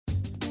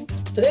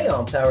Today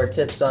on Power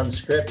Tips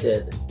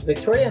Unscripted,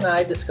 Victoria and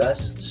I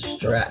discuss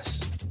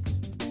stress.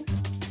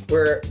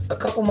 We're a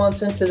couple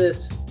months into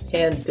this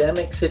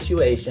pandemic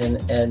situation,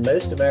 and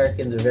most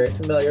Americans are very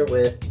familiar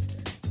with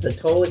the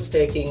toll it's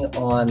taking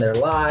on their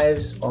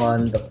lives,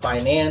 on the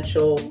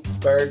financial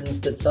burdens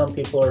that some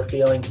people are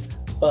feeling.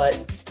 But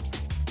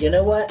you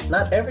know what?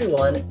 Not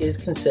everyone is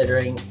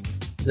considering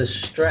the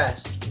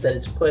stress that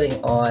it's putting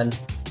on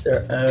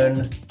their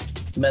own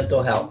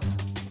mental health.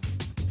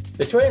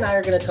 Victoria and I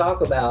are going to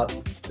talk about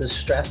the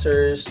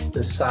stressors,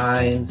 the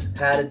signs,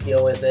 how to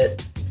deal with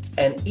it,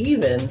 and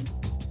even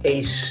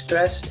a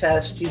stress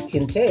test you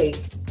can take,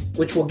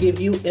 which will give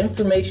you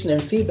information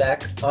and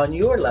feedback on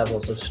your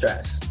levels of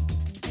stress.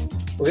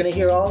 We're going to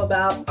hear all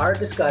about our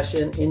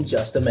discussion in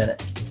just a minute.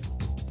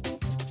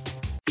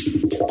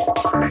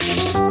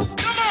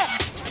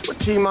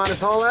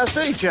 T-minus whole last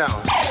day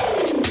challenge.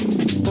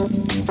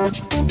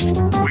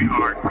 We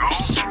are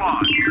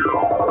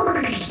go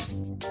live.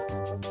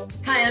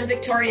 Hi, I'm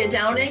Victoria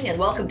Downing, and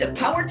welcome to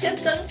Power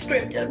Tips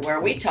Unscripted, where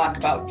we talk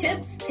about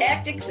tips,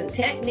 tactics, and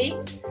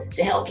techniques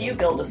to help you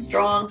build a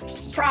strong,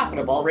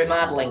 profitable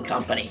remodeling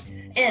company.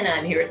 And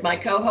I'm here with my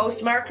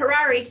co-host, Mark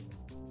Harari.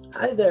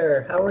 Hi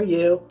there. How are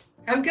you?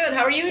 I'm good.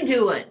 How are you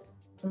doing?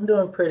 I'm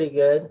doing pretty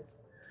good.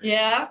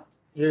 Yeah?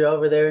 You're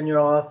over there in your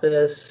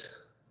office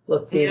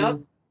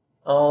looking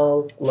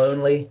all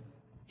lonely.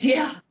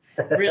 Yeah,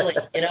 really,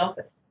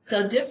 It's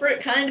a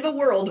different kind of a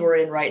world we're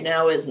in right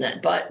now, isn't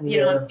it? But,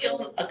 I'm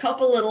feeling a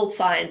couple little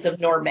signs of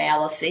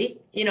normalcy.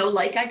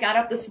 Like I got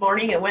up this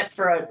morning and went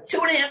for a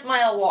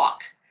 2.5-mile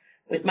walk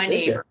with my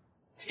neighbor.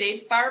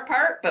 Stayed far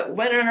apart, but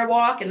went on a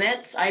walk, and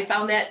I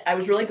found that I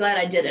was really glad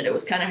I did it. It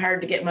was kind of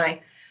hard to get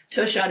my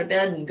tush out of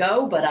bed and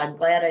go, but I'm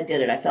glad I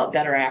did it. I felt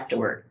better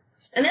afterward.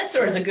 And that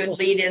sort of is a good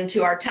lead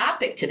into our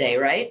topic today,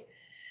 right?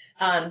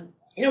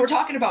 We're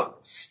talking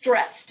about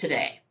stress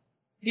today.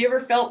 Have you ever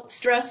felt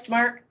stressed,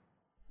 Mark?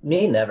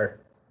 Me,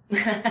 never.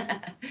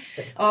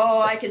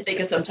 Oh, I can think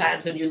of some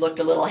times when you looked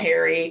a little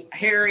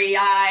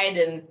hairy-eyed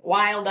and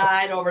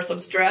wild-eyed over some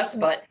stress,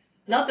 but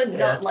nothing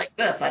like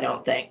this, I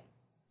don't think.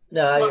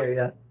 No, I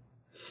hear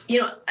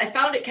you. I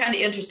found it kind of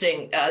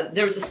interesting.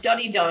 There was a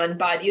study done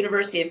by the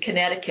University of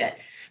Connecticut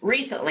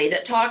recently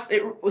that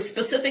it was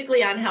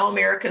specifically on how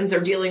Americans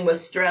are dealing with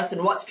stress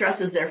and what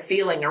stresses they're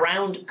feeling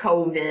around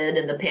COVID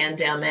and the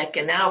pandemic.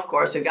 And now, of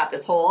course, we've got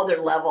this whole other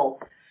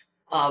level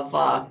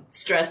of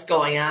stress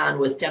going on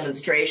with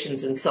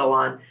demonstrations and so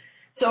on.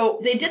 So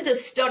they did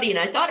this study, and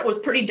I thought it was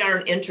pretty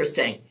darn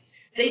interesting.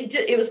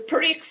 It was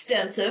pretty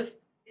extensive.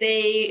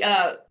 They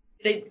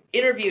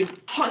interviewed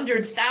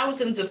hundreds,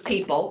 thousands of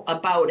people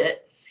about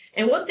it.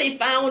 And what they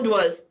found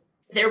was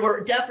there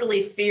were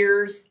definitely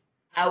fears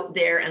out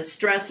there and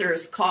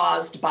stressors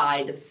caused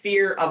by the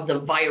fear of the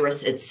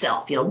virus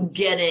itself,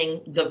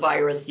 getting the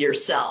virus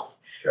yourself.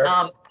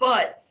 Sure.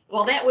 But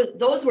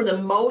those were the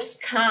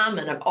most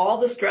common of all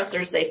the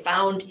stressors they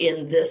found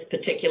in this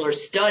particular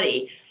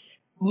study.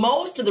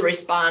 Most of the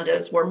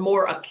respondents were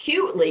more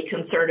acutely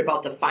concerned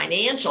about the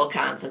financial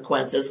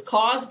consequences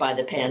caused by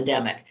the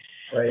pandemic.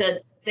 Right. So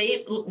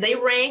they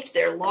ranked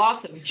their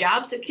loss of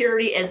job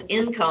security as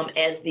income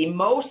as the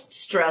most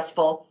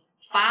stressful,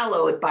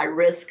 followed by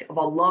risk of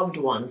a loved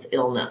one's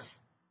illness.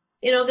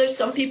 There's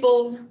some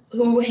people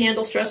who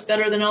handle stress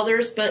better than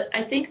others, but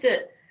I think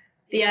that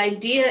the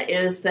idea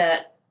is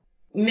that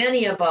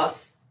many of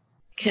us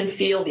can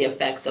feel the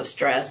effects of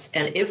stress,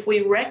 and if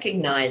we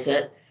recognize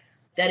it,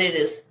 that it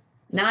is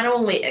not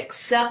only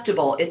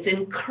acceptable, it's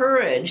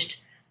encouraged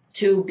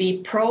to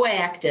be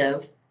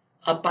proactive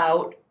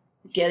about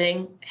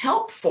getting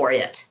help for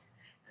it,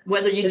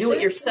 whether you do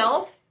it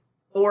yourself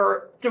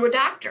or through a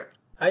doctor.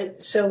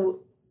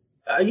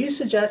 You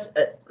suggest,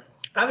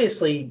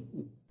 obviously,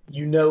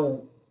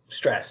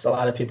 stress. A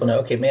lot of people know,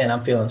 okay, man,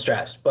 I'm feeling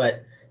stressed.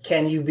 But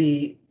are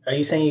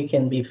you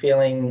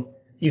saying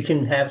you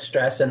can have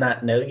stress and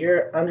not know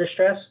you're under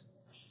stress?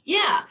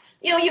 Yeah.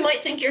 You might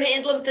think you're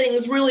handling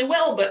things really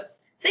well, but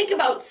think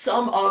about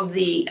some of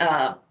the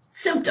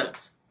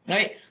symptoms,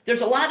 right?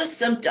 There's a lot of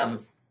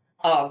symptoms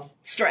of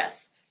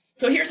stress.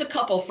 So here's a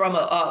couple from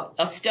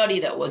a study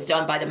that was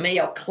done by the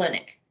Mayo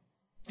Clinic,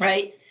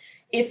 right?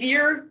 If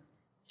you're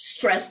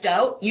stressed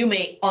out, you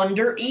may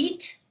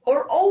undereat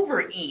or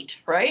overeat,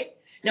 right?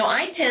 Now,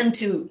 I tend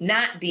to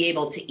not be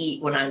able to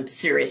eat when I'm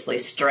seriously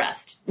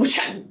stressed, which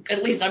I'm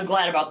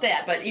glad about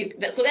that. But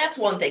so that's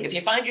one thing. If you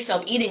find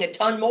yourself eating a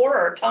ton more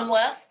or a ton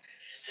less,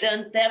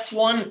 then that's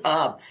one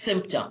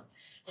symptom.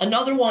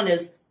 Another one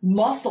is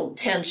muscle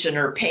tension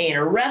or pain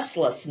or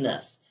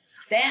restlessness.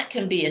 That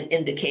can be an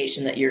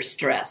indication that you're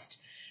stressed.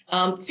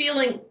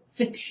 Feeling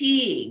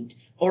fatigued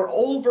or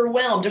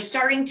overwhelmed, or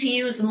starting to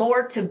use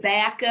more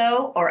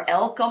tobacco or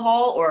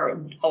alcohol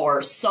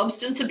or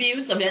substance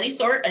abuse of any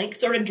sort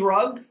of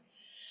drugs.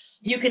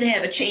 You can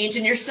have a change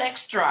in your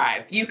sex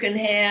drive. You can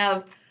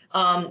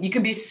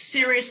be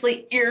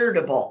seriously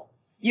irritable.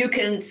 You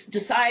can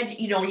decide,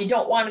 you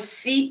don't want to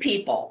see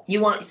people.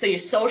 So you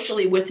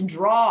socially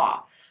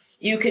withdraw.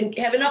 You can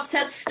have an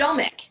upset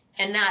stomach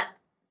and not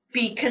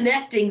be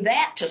connecting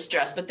that to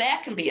stress, but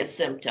that can be a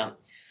symptom.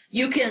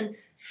 You can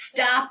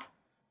stop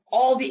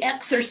all the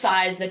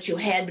exercise that you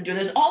had been doing.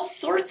 There's all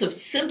sorts of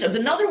symptoms.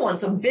 Another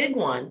one's a big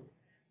one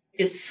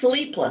is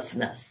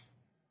sleeplessness.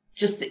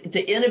 Just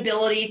the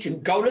inability to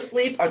go to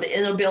sleep or the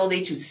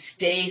inability to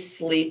stay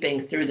sleeping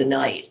through the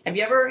night. Have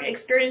you ever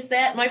experienced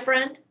that, my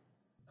friend?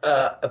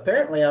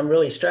 Apparently I'm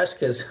really stressed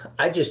because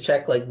I just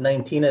checked like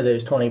 19 of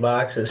those 20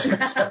 boxes. You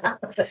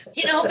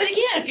know, but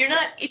again,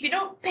 if you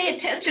don't pay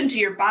attention to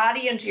your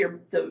body and to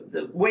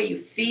the way you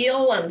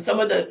feel and some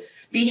of the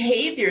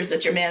behaviors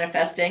that you're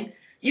manifesting,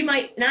 you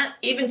might not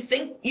even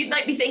think, you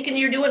might be thinking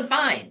you're doing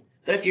fine.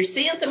 But if you're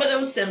seeing some of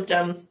those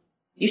symptoms,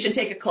 you should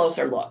take a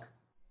closer look.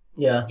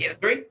 Yeah. You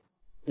agree?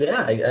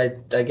 Yeah,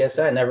 I guess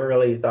I never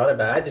really thought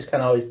about it. I just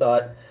kind of always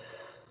thought,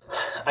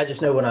 I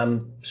just know when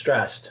I'm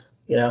stressed,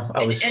 you know.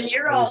 And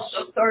you're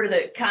also sort of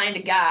the kind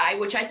of guy,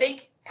 which I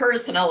think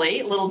personally,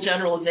 a little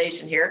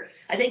generalization here,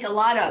 I think a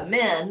lot of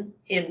men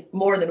in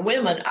more than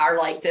women are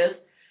like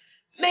this.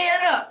 Man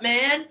up,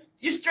 man.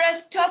 You're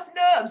stressed, toughen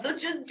up.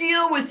 Let's just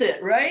deal with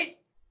it, right?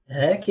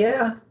 Heck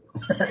yeah.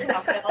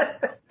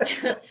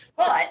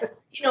 But,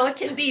 you know, it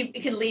can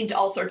lead to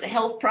all sorts of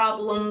health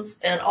problems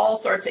and all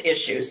sorts of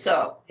issues.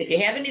 So if you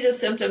have any of the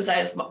symptoms I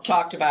just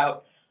talked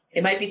about,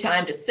 it might be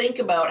time to think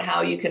about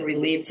how you can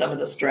relieve some of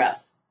the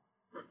stress.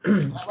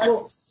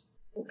 Go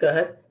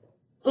ahead.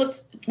 We're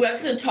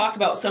just going to talk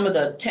about some of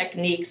the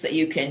techniques that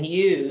you can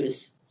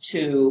use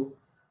to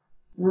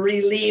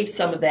relieve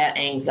some of that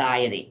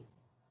anxiety.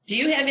 Do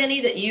you have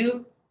any that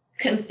you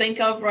can think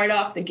of right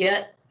off the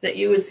get that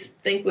you would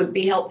think would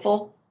be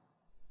helpful?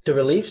 To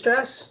relieve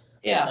stress?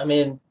 Yeah. I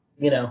mean,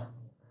 you know,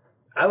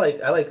 I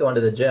like going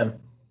to the gym.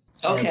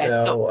 Okay.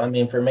 And so I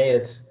mean, for me,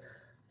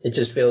 it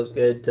just feels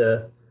good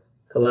to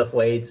lift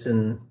weights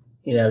and,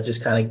 you know,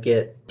 just kind of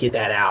get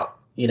that out,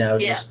 you know,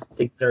 yes. Just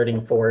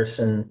exerting force,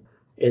 and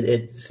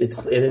it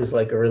is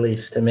like a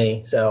release to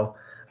me. So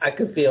I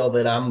could feel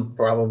that I'm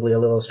probably a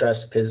little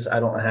stressed because I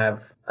don't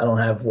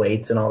have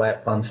weights and all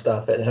that fun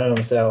stuff at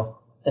home. So,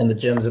 and the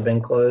gyms have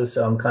been closed,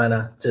 so I'm kind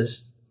of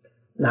just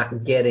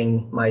not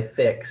getting my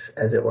fix,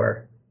 as it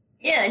were.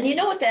 Yeah, and you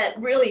know what that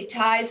really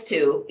ties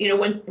to? You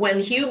know, when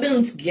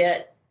humans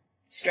get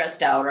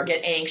stressed out or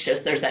get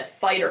anxious, there's that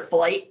fight or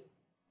flight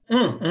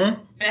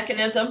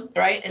mechanism,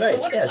 right? And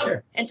right.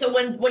 Sure. And so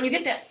when you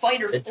get that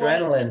fight or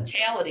flight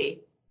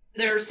mentality,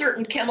 there are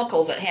certain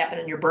chemicals that happen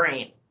in your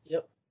brain.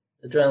 Yep.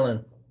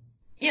 Adrenaline.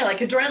 Yeah, like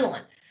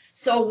adrenaline.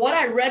 So what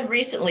I read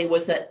recently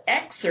was that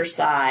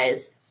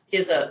exercise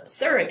is a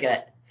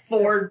surrogate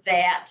for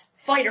that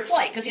fight or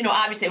flight, because, you know,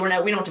 obviously we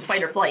don't have to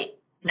fight or flight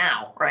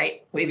now,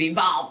 right? We've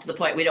evolved to the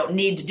point we don't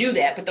need to do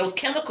that, but those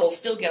chemicals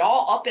still get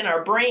all up in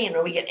our brain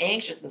when we get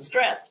anxious and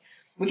stressed.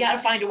 We got to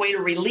find a way to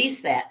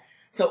release that.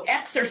 So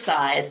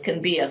exercise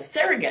can be a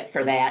surrogate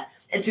for that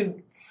and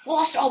to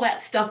flush all that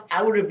stuff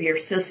out of your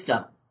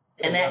system,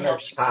 and that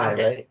helps you calm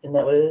down. Right? Isn't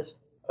that what it is?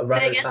 A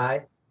runner's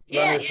high?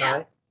 Runner's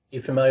high?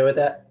 You familiar with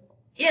that?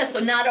 Yeah, so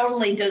not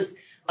only does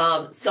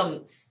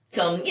some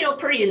you know,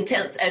 pretty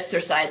intense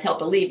exercise help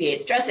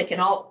alleviate stress, it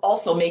can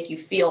also make you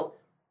feel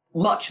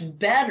much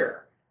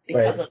better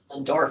because of the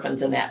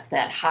endorphins and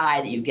that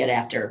high that you get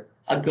after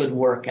a good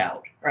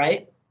workout,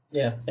 right?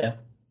 Yeah.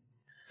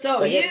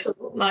 So you,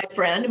 my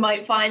friend,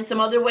 might find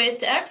some other ways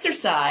to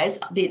exercise,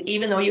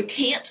 even though you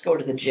can't go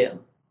to the gym.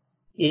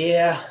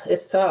 Yeah,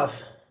 it's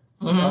tough.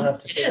 Mm-hmm. I'll have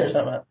to figure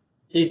something out.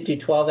 Do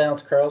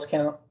 12-ounce curls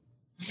count?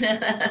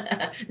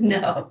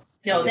 No,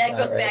 that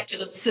goes back to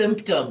the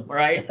symptom,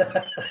 right?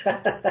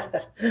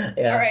 Yeah.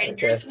 All right,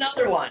 here's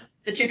another one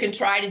that you can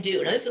try to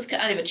do. Now, this is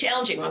kind of a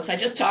challenging one because I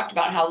just talked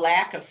about how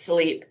lack of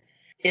sleep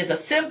is a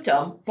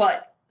symptom,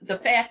 but the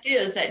fact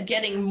is that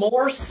getting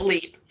more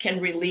sleep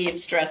can relieve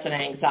stress and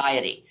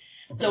anxiety.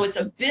 So it's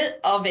a bit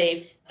of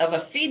a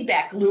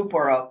feedback loop,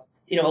 or a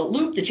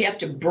loop that you have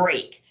to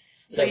break.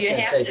 So you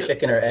have to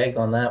chicken or egg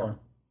on that one.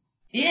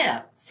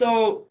 Yeah.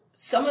 So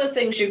some of the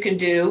things you can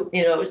do,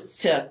 you know, is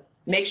to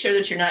make sure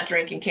that you're not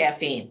drinking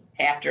caffeine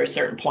after a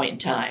certain point in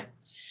time,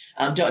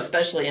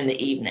 especially in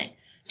the evening.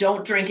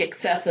 Don't drink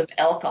excessive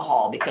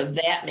alcohol because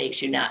that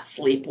makes you not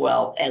sleep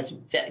well, as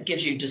that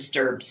gives you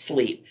disturbed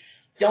sleep.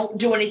 Don't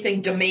do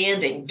anything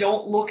demanding.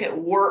 Don't look at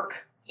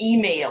work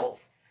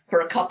emails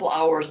for a couple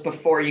hours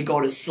before you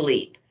go to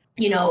sleep.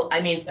 You know,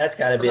 I mean, that's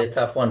got to be a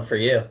tough one for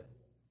you.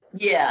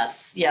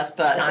 Yes,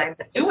 but I'm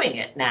doing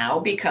it now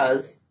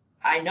because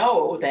I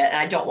know that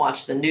I don't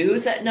watch the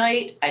news at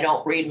night. I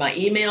don't read my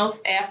emails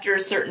after a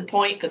certain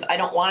point because I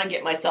don't want to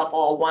get myself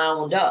all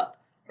wound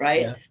up,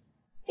 right? Yeah.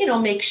 You know,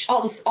 make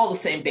all the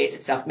same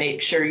basic stuff.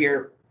 Make sure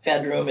your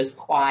bedroom is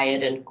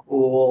quiet and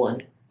cool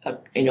and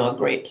a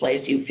great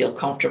place you feel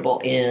comfortable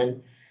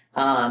in.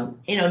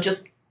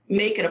 Just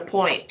make it a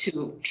point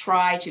to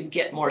try to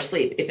get more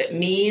sleep. If it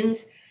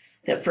means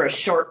that for a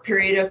short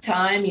period of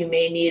time you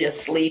may need a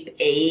sleep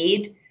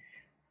aid,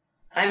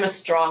 I'm a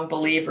strong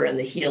believer in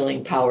the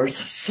healing powers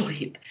of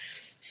sleep.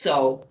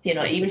 So,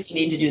 even if you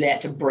need to do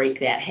that to break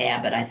that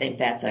habit, I think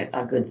that's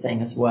a good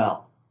thing as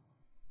well.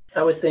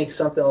 I would think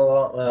something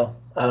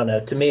I don't know.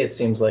 To me, it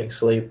seems like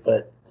sleep,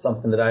 but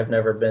something that I've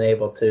never been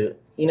able to,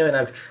 and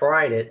I've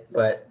tried it,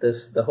 but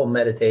the whole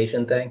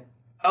meditation thing,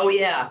 Oh,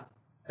 yeah.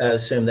 I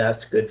assume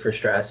that's good for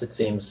stress. It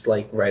seems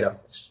like right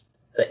up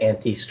the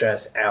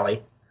anti-stress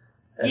alley,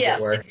 as it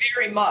Yes, were.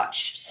 very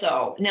much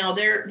so. Now,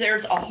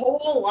 there's a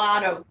whole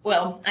lot of,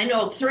 well, I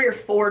know 3 or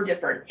 4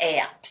 different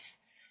apps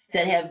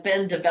that have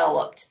been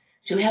developed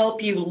to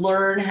help you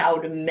learn how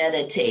to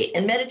meditate.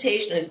 And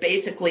meditation is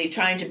basically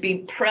trying to be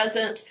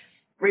present,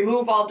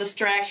 remove all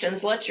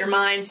distractions, let your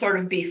mind sort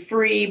of be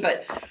free,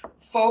 but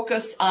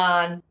focus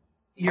on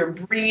your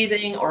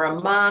breathing or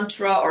a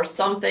mantra or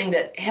something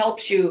that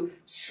helps you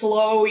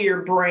slow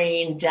your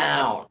brain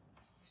down.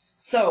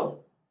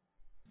 So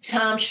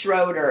Tom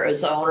Schroeder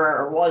is owner,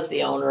 or was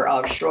the owner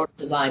of Schroeder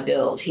Design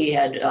Build. He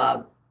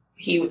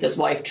with his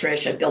wife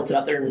Trish had built it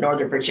up there in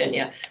Northern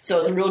Virginia. So it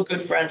was a real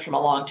good friend from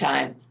a long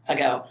time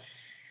ago,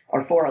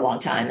 or for a long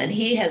time. And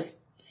he has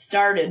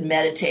started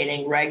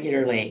meditating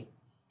regularly,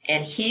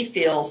 and he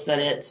feels that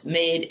it's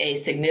made a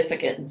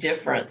significant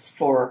difference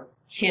for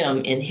him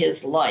in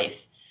his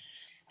life.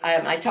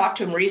 I talked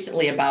to him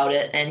recently about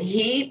it, and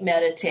he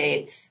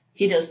meditates.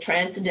 He does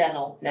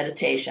transcendental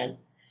meditation,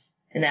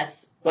 and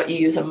that's what you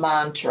use, a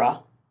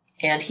mantra.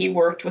 And he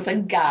worked with a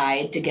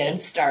guide to get him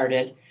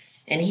started.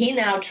 And he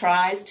now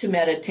tries to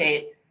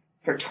meditate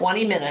for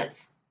 20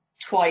 minutes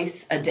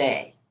twice a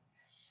day.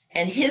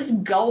 And his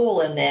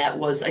goal in that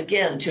was,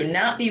 again, to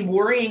not be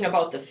worrying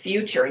about the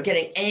future and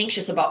getting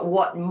anxious about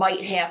what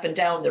might happen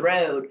down the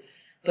road,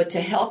 but to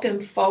help him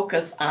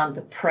focus on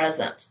the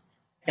present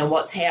and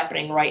what's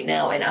happening right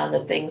now and on the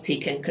things he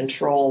can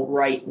control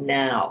right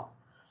now.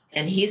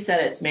 And he said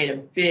it's made a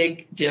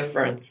big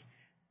difference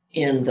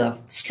in the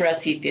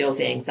stress he feels,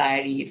 the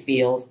anxiety he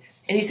feels.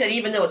 And he said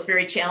even though it's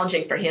very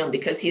challenging for him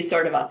because he's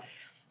sort of a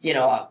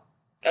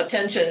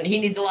attention, he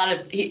needs a lot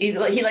of,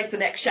 he likes the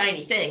next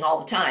shiny thing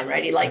all the time,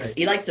 right? He likes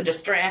the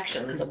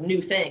distractions of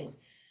new things.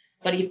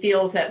 But he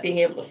feels that being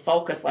able to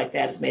focus like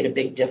that has made a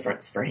big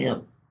difference for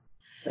him.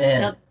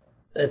 And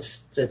it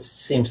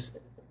seems,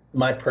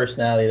 my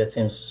personality, that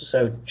seems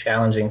so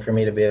challenging for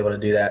me to be able to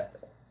do that.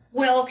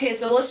 Well, okay,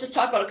 so let's just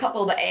talk about a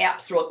couple of the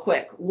apps real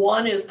quick.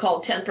 One is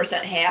called 10%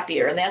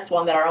 Happier, and that's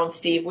one that our own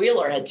Steve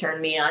Wheeler had turned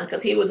me on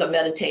because he was a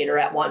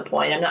meditator at one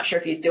point. I'm not sure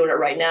if he's doing it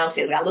right now because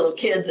he's got little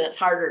kids and it's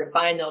harder to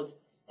find those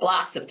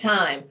blocks of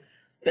time.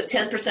 But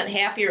 10%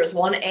 Happier is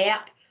one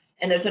app,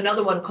 and there's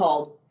another one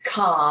called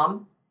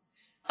Calm.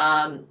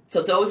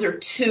 So those are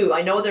 2.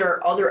 I know there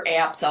are other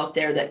apps out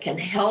there that can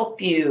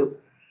help you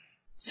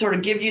sort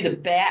of give you the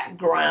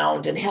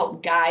background and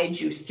help guide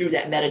you through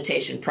that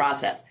meditation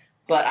process.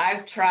 But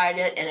I've tried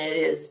it, and it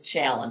is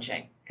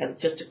challenging because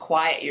just to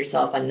quiet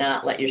yourself and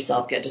not let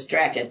yourself get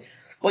distracted.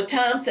 What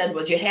Tom said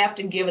was you have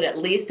to give it at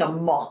least a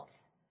month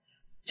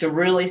to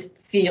really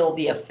feel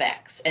the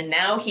effects. And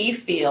now he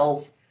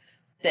feels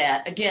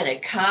that, again,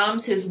 it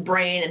calms his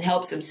brain and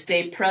helps him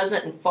stay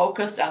present and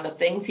focused on the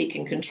things he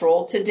can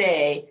control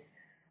today.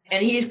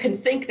 And he can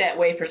think that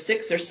way for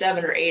 6 or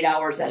 7 or 8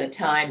 hours at a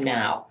time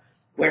now,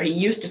 where he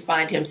used to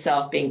find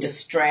himself being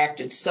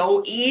distracted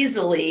so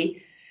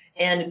easily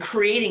and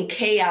creating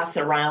chaos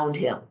around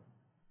him.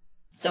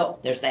 So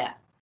there's that.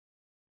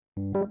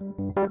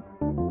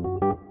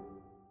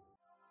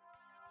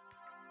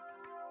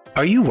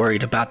 Are you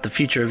worried about the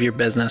future of your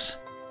business?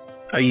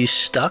 Are you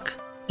stuck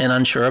and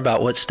unsure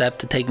about what step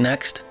to take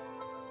next?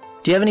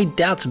 Do you have any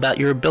doubts about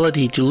your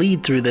ability to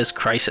lead through this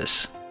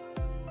crisis?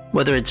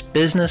 Whether it's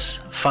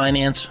business,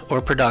 finance, or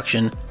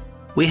production,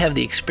 we have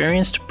the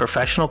experienced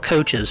professional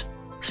coaches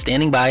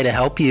standing by to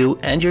help you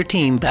and your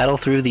team battle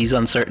through these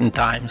uncertain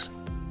times.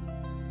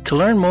 To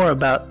learn more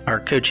about our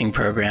coaching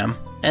program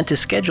and to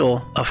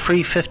schedule a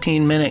free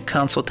 15-minute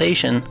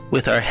consultation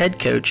with our head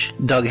coach,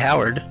 Doug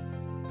Howard,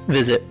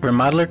 visit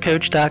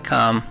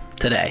remodelercoach.com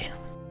today.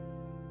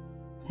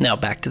 Now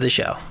back to the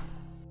show.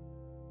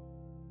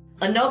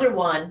 Another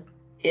one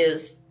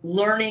is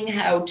learning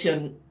how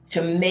to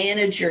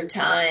manage your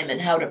time and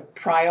how to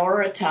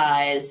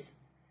prioritize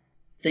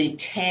the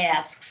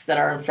tasks that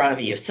are in front of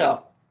you.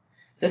 So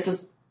this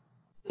is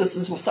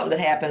something that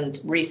happened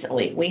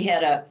recently.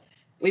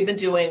 We've been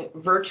doing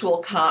virtual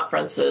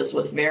conferences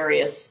with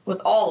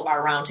all of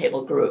our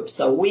roundtable groups.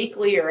 So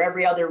weekly or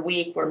every other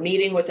week, we're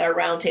meeting with our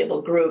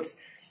roundtable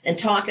groups and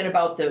talking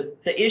about the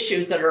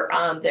issues that are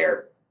on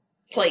their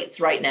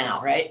plates right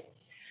now, right?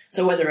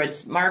 So whether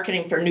it's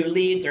marketing for new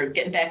leads or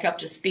getting back up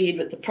to speed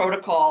with the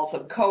protocols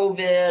of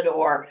COVID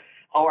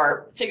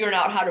or figuring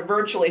out how to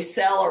virtually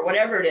sell or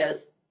whatever it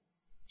is,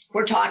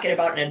 we're talking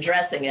about and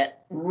addressing it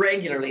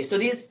regularly. So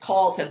these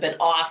calls have been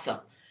awesome.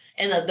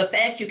 And the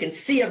fact you can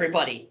see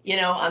everybody,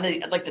 on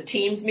the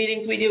Teams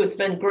meetings we do, it's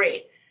been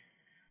great.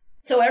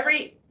 So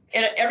every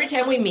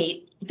time we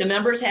meet, the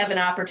members have an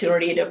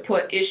opportunity to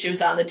put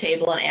issues on the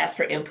table and ask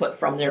for input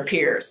from their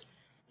peers.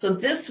 So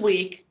this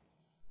week,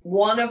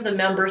 one of the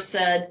members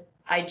said,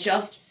 I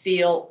just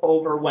feel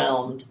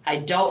overwhelmed. I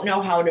don't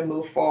know how to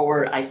move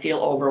forward. I feel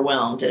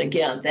overwhelmed. And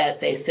again,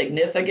 that's a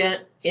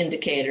significant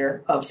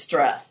indicator of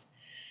stress.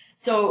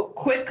 So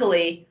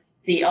quickly,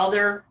 the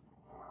other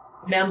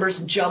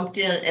members jumped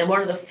in, and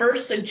one of the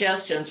first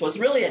suggestions was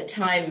really a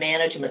time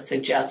management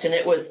suggestion.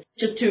 It was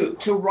just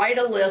to write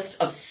a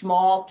list of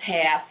small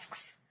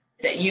tasks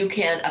that you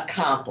can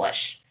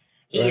accomplish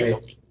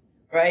easily,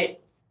 right?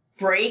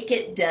 Break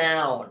it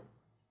down.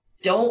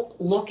 Don't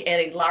look at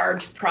a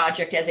large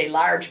project as a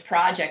large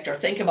project or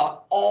think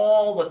about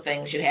all the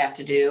things you have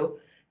to do.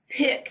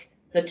 Pick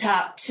the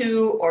top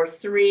 2 or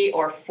 3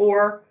 or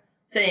 4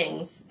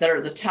 things that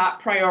are the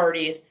top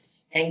priorities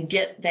and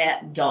get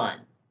that done.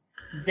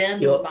 Then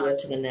move on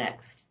to the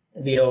next.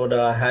 The old,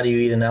 how do you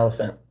eat an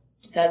elephant?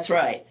 That's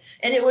right.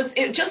 And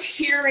it just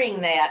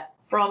hearing that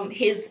from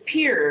his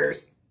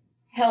peers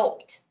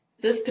helped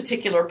this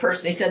particular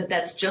person. He said,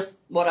 that's just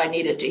what I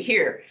needed to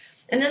hear.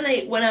 And then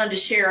they went on to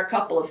share a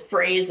couple of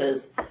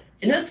phrases.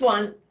 And this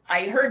one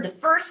I heard the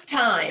first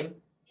time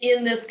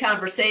in this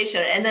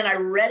conversation, and then I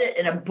read it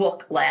in a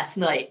book last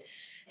night.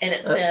 And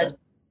it said,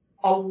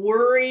 a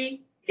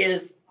worry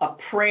is a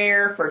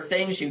prayer for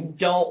things you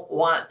don't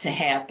want to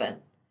happen.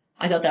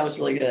 I thought that was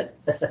really good.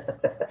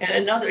 And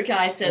another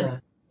guy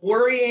said,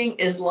 worrying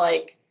is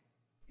like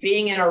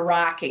being in a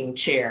rocking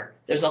chair.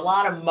 There's a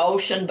lot of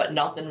motion, but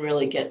nothing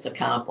really gets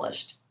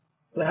accomplished.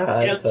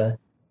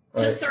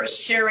 Just sort of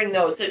sharing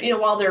those, that,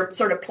 while they're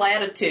sort of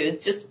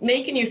platitudes, just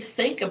making you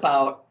think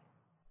about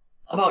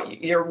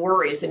your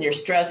worries and your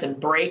stress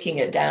and breaking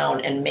it down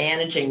and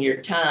managing your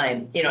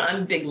time.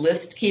 I'm a big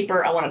list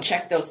keeper. I want to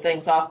check those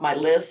things off my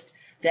list.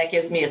 That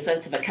gives me a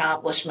sense of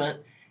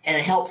accomplishment, and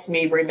it helps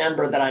me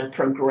remember that I'm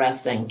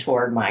progressing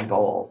toward my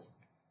goals.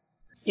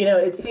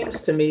 It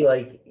seems to me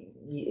like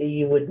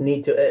you would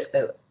need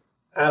to,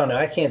 I don't know,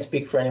 I can't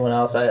speak for anyone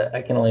else.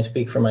 I can only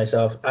speak for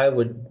myself. I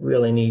would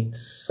really need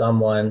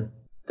someone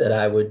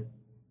that would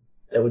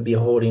be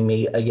holding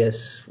me, I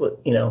guess,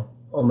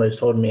 almost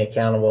holding me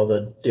accountable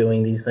to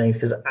doing these things,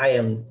 because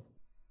I'm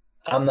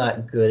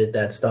not good at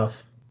that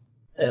stuff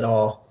at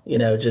all.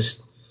 Just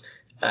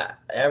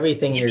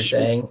everything you're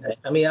saying.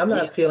 I'm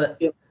not feeling.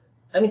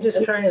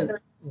 Just trying to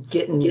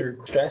getting your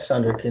stress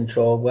under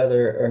control,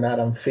 whether or not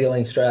I'm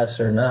feeling stress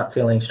or not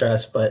feeling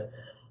stress. But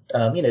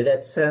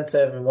that sense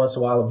every once in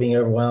a while of being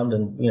overwhelmed,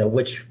 and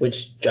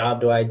which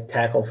job do I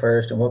tackle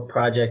first, and what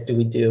project do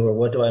we do, or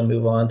what do I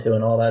move on to,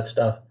 and all that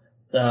stuff.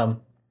 I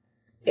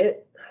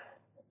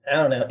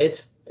don't know.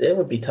 It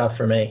would be tough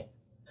for me.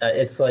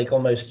 It's like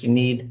almost you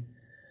need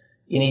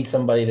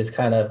somebody that's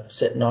kind of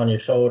sitting on your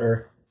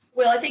shoulder.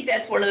 Well, I think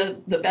that's one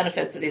of the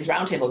benefits of these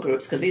roundtable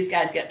groups, because these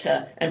guys get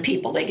to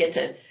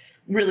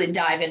really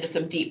dive into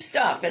some deep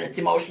stuff, and it's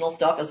emotional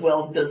stuff as well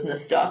as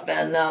business stuff.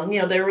 And,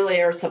 they really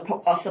are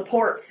a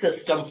support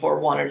system for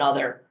one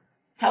another.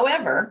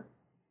 However,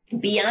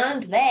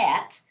 beyond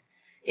that,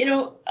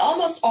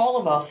 almost all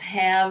of us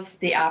have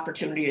the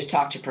opportunity to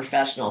talk to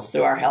professionals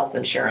through our health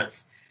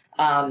insurance.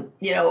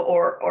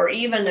 Or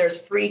even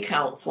there's free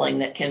counseling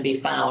that can be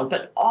found.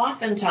 But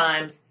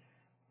oftentimes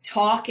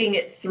talking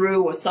it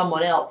through with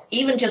someone else,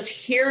 even just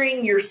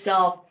hearing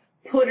yourself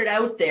put it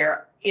out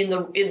there,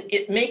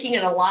 making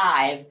it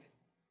alive,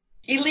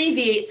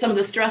 alleviate some of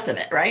the stress of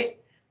it, right?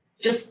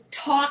 Just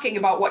talking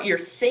about what you're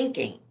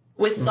thinking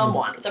with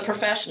someone, with a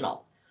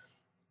professional,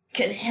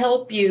 can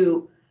help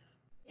you,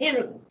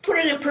 put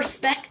it in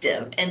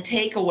perspective and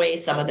take away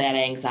some of that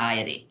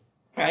anxiety,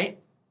 right?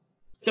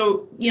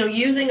 So,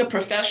 using a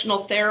professional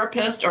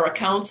therapist or a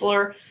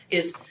counselor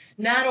is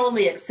not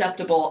only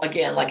acceptable,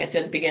 again, like I said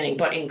at the beginning,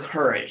 but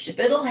encouraged. If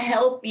it'll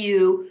help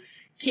you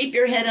keep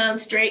your head on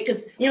straight,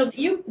 because,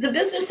 the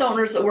business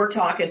owners that we're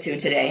talking to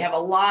today have a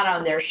lot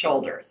on their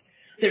shoulders.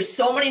 There's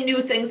so many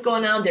new things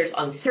going on. There's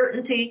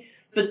uncertainty.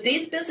 But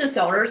these business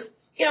owners,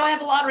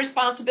 have a lot of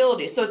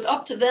responsibility. So it's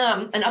up to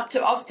them and up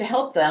to us to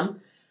help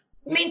them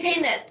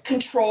maintain that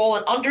control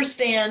and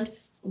understand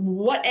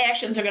what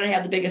actions are going to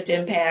have the biggest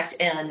impact,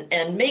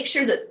 and make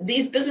sure that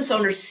these business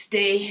owners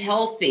stay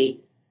healthy,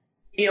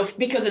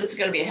 because it's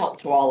going to be a help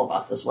to all of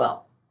us as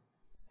well.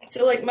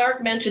 So like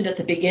Mark mentioned at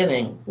the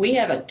beginning, we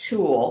have a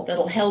tool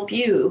that'll help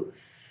you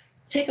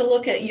take a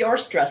look at your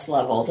stress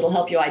levels. It'll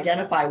help you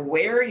identify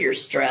where you're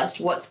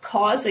stressed, what's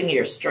causing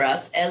your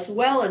stress, as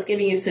well as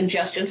giving you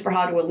suggestions for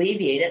how to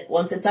alleviate it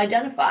once it's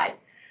identified.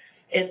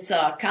 It's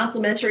a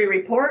complimentary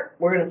report.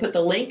 We're going to put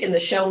the link in the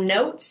show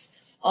notes.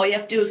 All you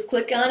have to do is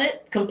click on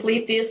it,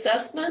 complete the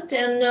assessment,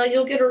 and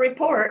you'll get a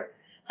report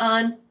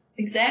on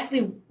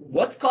exactly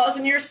what's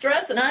causing your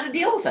stress and how to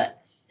deal with it.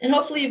 And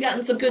hopefully you've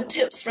gotten some good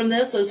tips from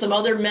this and some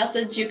other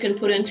methods you can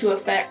put into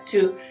effect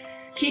to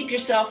keep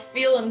yourself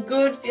feeling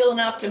good, feeling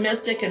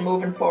optimistic, and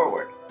moving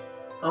forward.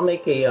 I'll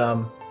make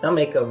a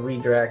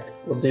redirect.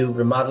 We'll do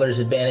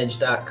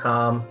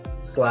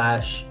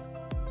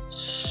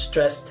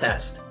remodelersAdvantage.com/stress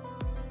test.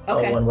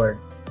 Okay. All one word.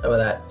 How about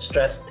that?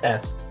 Stress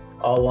test.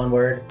 All one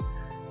word.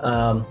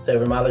 So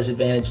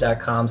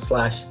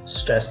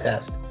remodelersAdvantage.com/stress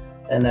test.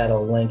 And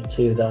that'll link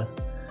to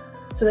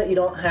so that you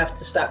don't have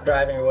to stop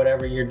driving or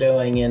whatever you're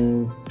doing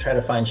and try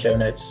to find show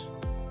notes.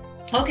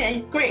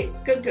 Okay, great.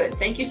 Good.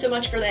 Thank you so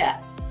much for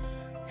that.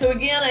 So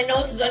again, I know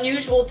this is an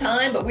unusual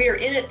time, but we are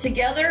in it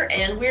together,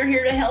 and we're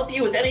here to help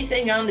you with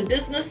anything on the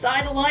business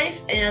side of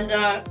life, and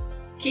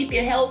keep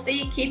you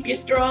healthy, keep you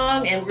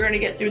strong, and we're going to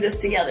get through this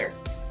together.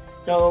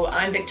 So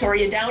I'm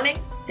Victoria Downing.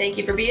 Thank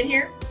you for being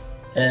here.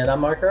 And I'm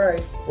Mark Harari.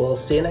 We'll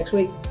see you next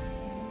week.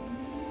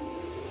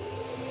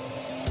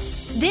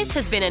 This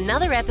has been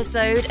another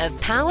episode of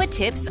Power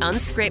Tips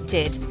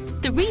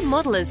Unscripted, the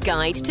Remodeler's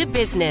Guide to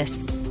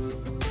Business.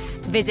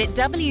 Visit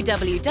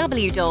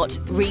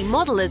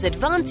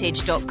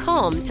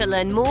www.remodelersadvantage.com to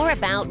learn more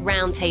about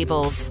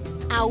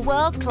Roundtables, our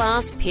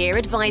world-class peer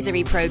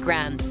advisory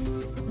program.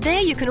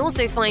 There you can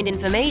also find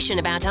information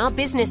about our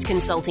business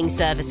consulting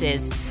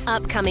services,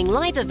 upcoming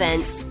live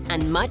events,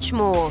 and much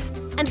more.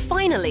 And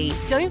finally,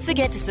 don't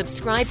forget to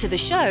subscribe to the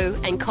show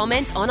and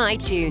comment on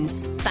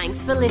iTunes.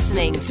 Thanks for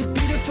listening. It's a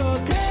beautiful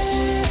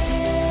day.